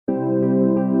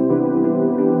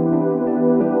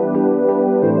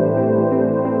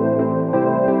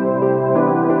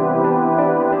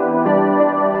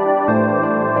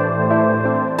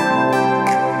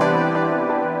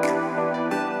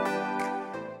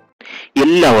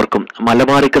എല്ലാവർക്കും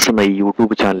മലബാറിക്കസ് എന്ന ഈ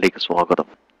യൂട്യൂബ് ചാനലിലേക്ക് സ്വാഗതം.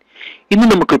 ഇന്ന്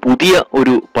നമുക്ക് പുതിയ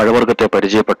ഒരു പഴവർഗ്ഗത്തെ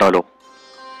പരിചയപ്പെട്ടാലോ?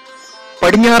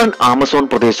 പടിഞ്ഞാറൻ ആമസോൺ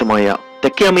പ്രദേശമായ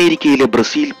തെക്കേ അമേരിക്കയിലെ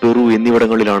ബ്രസീൽ, പെറു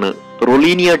എന്നിവിടങ്ങളിലാണ്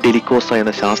റൊളീനിയ ഡെലിക്കോസ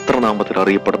എന്ന ശാസ്ത്രനാമത്തിൽ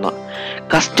അറിയപ്പെടുന്ന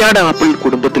കസ്റ്റാർഡ് ആപ്പിൾ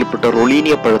കുടുംബത്തിൽപ്പെട്ട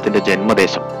റൊളീനിയ പഴത്തിന്റെ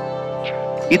ജന്മദേശം.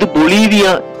 ഇത് ബൊളീവിയ,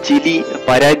 ചിലി,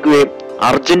 പരാഗ്വേ,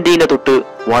 അർജന്റീന തൊട്ട്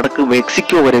വടക്ക്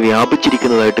മെക്സിക്കോ വരെ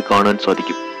വ്യാപിച്ചിരിക്കുന്നതായിട്ട് കാണാൻ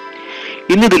സാധിക്കും.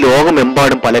 ഇന്നിത്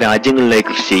ലോകമെമ്പാടും പല രാജ്യങ്ങളിലായി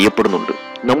കൃഷി ചെയ്യപ്പെടുന്നുണ്ട്.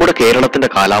 നമ്മുടെ കേരളത്തിന്റെ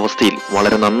കാലാവസ്ഥയിൽ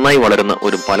വളരെ നന്നായി വളരുന്ന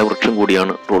ഒരു ഫലവൃക്ഷം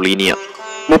കൂടിയാണ് റൊളീനിയ.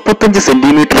 35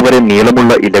 സെന്റിമീറ്റർ വരെ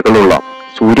നീളമുള്ള ഇലകളുള്ള,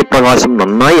 സൂര്യപ്രകാശം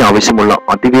നന്നായി ആവശ്യമുള്ള,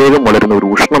 അതിവേഗം വളരുന്ന ഒരു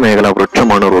ഉഷ്ണമേഖലാ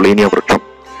വൃക്ഷമാണ് റൊളീനിയ വൃക്ഷം.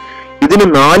 ഇതിന്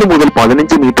 4 മുതൽ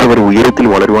 15 മീറ്റർ വരെ ഉയരത്തിൽ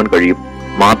വളരുവാൻ കഴിയും.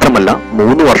 മാത്രമല്ല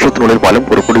 3 വർഷത്തിനുള്ളിൽ ഫലം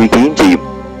പുറപ്പെടുവിക്കുകയും ചെയ്യും.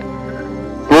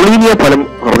 റൊളീനിയ ഫലം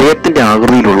ഹൃദയത്തിന്റെ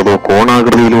ആകൃതിയിലുള്ളതോ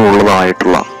കോണാകൃതിയിലോ ഉള്ളതോ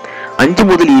ആയിട്ടുള്ള 5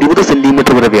 മുതൽ 20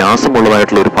 സെന്റിമീറ്റർ വരെ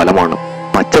വ്യാസമുള്ളതായിട്ടുള്ള ഒരു ഫലമാണ്.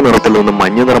 പച്ച നിറത്തിൽ നിന്നും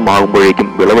മഞ്ഞ നിറമാകുമ്പോഴേക്കും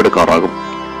വിളവെടുക്കാറാകും.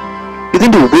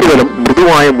 ഇതിന്റെ ഉപരിതലം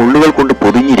മൃദുവായ മുള്ളുകൾ കൊണ്ട്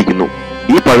പൊതിഞ്ഞിരിക്കുന്നു.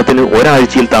 ഈ പഴത്തിന്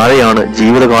ഒരാഴ്ചയിൽ താഴെയാണ്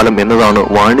ജീവിതകാലം എന്നതാണ്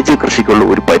വാണിജ്യ കൃഷിക്കുള്ള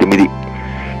ഒരു പരിമിതി.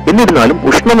 എന്നിരുന്നാലും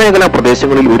ഉഷ്ണമേഖലാ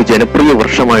പ്രദേശങ്ങളിൽ ഒരു ജനപ്രിയ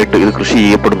വൃക്ഷമായിട്ട് ഇത് കൃഷി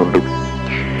ചെയ്യപ്പെടുന്നുണ്ട്.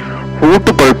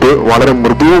 ഫ്രൂട്ട് പൾപ്പ് വളരെ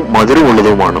മൃദുവും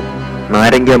മധുരമുള്ളതുമാണ്,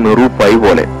 നാരങ്ങ മെറു പൈ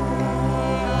പോലെ.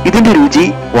 ഇതിന്റെ രുചി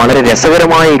വളരെ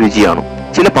രസകരമായ രുചിയാണ്.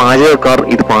 ചില പാചകക്കാർ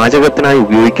ഇത് പാചകത്തിനായി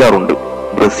ഉപയോഗിക്കാറുണ്ട്.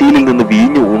 ബ്രസീലിൽ നിന്ന്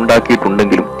വീഞ്ഞു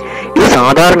ഉണ്ടാക്കിയിട്ടുണ്ടെങ്കിലും ഇത്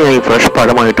സാധാരണയായി ഫ്രഷ്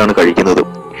പഴമായിട്ടാണ് കഴിക്കുന്നത്.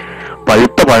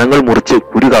 പഴുത്ത പഴങ്ങൾ മുറിച്ച്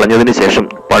കുരു കളഞ്ഞതിന് ശേഷം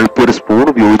പൾപ്പ് ഒരു സ്പൂൺ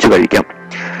ഉപയോഗിച്ച് കഴിക്കാം.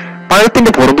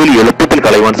 പഴത്തിന്റെ പുറന്തൊലി എളുപ്പത്തിൽ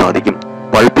കളയുവാൻ സാധിക്കും.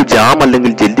 പൾപ്പ് ജാം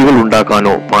അല്ലെങ്കിൽ ജെല്ലികൾ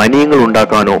ഉണ്ടാക്കാനോ പാനീയങ്ങൾ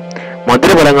ഉണ്ടാക്കാനോ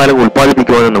മധുരപലഹാരം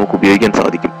ഉൽപ്പാദിപ്പിക്കുവാനോ നമുക്ക് ഉപയോഗിക്കാൻ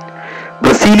സാധിക്കും.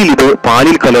 ബ്രസീലിൽ ഇത്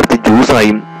പാലിൽ കലർത്തി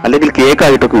ജ്യൂസായും അല്ലെങ്കിൽ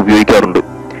കേക്കായിട്ടൊക്കെ ഉപയോഗിക്കാറുണ്ട്.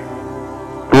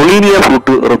 റൊളീനിയ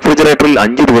ഫ്രൂട്ട് റെഫ്രിജറേറ്ററിൽ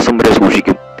 5 ദിവസം വരെ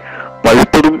സൂക്ഷിക്കും.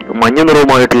 പഴുത്തതും മഞ്ഞ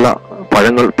നിറവുമായിട്ടുള്ള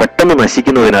പഴങ്ങൾ പെട്ടെന്ന്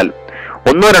നശിക്കുന്നതിനാൽ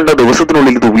 1-2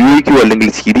 ദിവസത്തിനുള്ളിൽ ഇത് ഉപയോഗിക്കുകയോ അല്ലെങ്കിൽ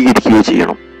ശീതീകരിക്കുകയോ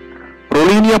ചെയ്യണം.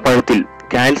 റൊളീനിയ പഴത്തിൽ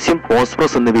കാൽസ്യം,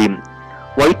 ഫോസ്ഫറസ് എന്നിവയും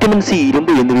വൈറ്റമിൻ സി,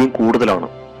 ഇരുമ്പ് എന്നിവയും കൂടുതലാണ്.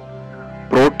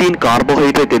 പ്രോട്ടീൻ,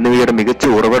 കാർബോഹൈഡ്രേറ്റ് എന്നിവയുടെ മികച്ച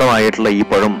ഉറവിടമായിട്ടുള്ള ഈ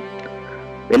പഴം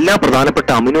എല്ലാ പ്രധാനപ്പെട്ട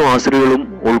അമിനോ ആസിഡുകളും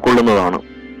ഉൾക്കൊള്ളുന്നതാണ്.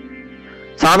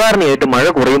 സാധാരണയായിട്ട് മഴ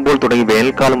കുറയുമ്പോൾ തുടങ്ങി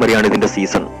വേനൽക്കാലം വരെയാണ് ഇതിന്റെ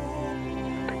സീസൺ.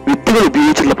 വിത്തുകൾ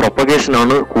ഉപയോഗിച്ചുള്ള പ്രൊപ്പഗേഷൻ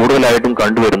ആണ് കൂടുതലായിട്ടും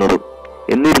കണ്ടുവരുന്നത്.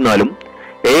 എന്നിരുന്നാലും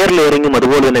എയർ ലെയറിങ്ങും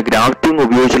അതുപോലെ തന്നെ ഗ്രാഫ്റ്റിംഗ്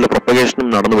ഉപയോഗിച്ചുള്ള പ്രൊപ്പഗേഷനും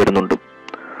നടന്നു വരുന്നുണ്ട്.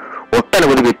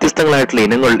 ഒട്ടനവധി വ്യത്യസ്തങ്ങളായിട്ടുള്ള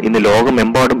ഇനങ്ങൾ ഇന്ന്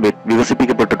ലോകമെമ്പാടും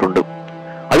വികസിപ്പിക്കപ്പെട്ടിട്ടുണ്ട്.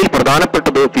 അതിൽ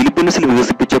പ്രധാനപ്പെട്ടത് ഫിലിപ്പീൻസിൽ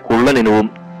വികസിപ്പിച്ച കുള്ളൻ ഇനവും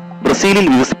ബ്രസീലിൽ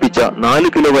വികസിപ്പിച്ച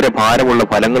 4 കിലോ വരെ ഭാരമുള്ള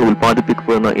ഫലങ്ങൾ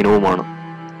ഉൽപ്പാദിപ്പിക്കുന്ന ഇനവുമാണ്.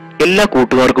 എല്ലാ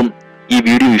കൂട്ടുകാർക്കും ഈ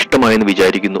വീഡിയോ ഇഷ്ടമായെന്ന്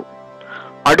വിചാരിക്കുന്നു.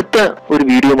 അടുത്ത ഒരു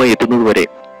വീഡിയോയുമായി എത്തുന്നതുവരെ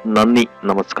നന്ദി,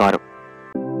 നമസ്കാരം.